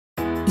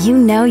You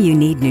know you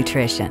need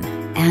nutrition,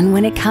 and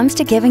when it comes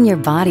to giving your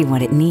body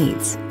what it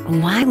needs,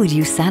 why would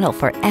you settle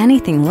for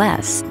anything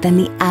less than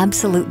the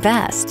absolute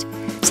best?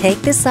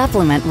 Take the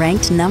supplement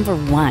ranked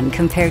 #1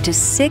 compared to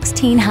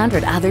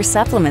 1,600 other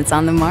supplements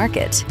on the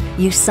market.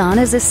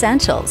 USANA's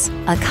Essentials,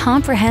 a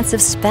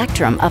comprehensive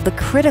spectrum of the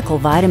critical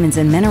vitamins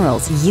and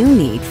minerals you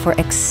need for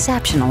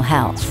exceptional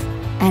health.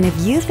 And if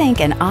you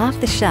think an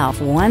off-the-shelf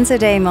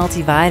once-a-day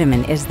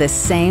multivitamin is the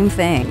same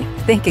thing,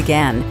 think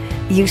again.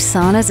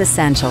 USANA's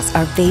Essentials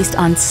are based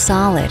on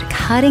solid,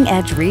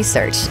 cutting-edge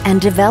research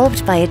and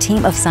developed by a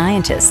team of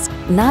scientists,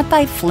 not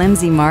by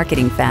flimsy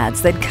marketing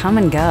fads that come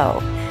and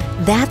go.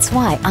 That's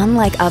why,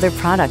 unlike other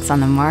products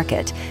on the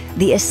market,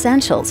 the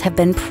Essentials have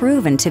been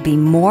proven to be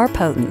more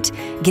potent,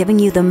 giving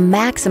you the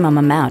maximum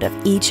amount of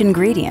each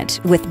ingredient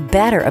with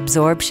better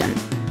absorption.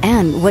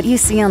 And what you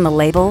see on the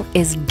label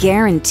is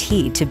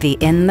guaranteed to be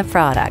in the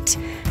product.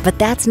 But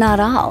that's not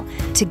all.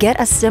 To get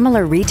a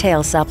similar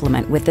retail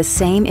supplement with the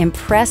same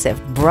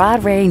impressive,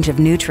 broad range of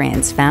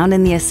nutrients found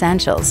in the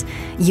Essentials,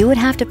 you would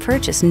have to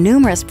purchase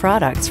numerous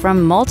products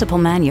from multiple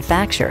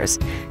manufacturers,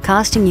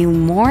 costing you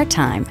more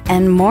time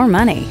and more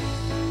money.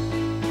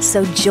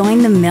 So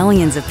join the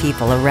millions of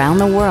people around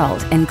the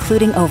world,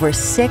 including over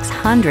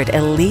 600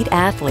 elite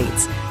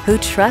athletes, who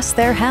trust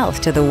their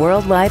health to the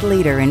worldwide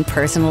leader in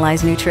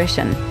personalized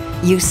nutrition.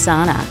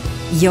 USANA.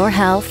 Your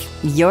health,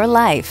 your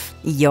life,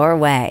 your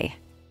way.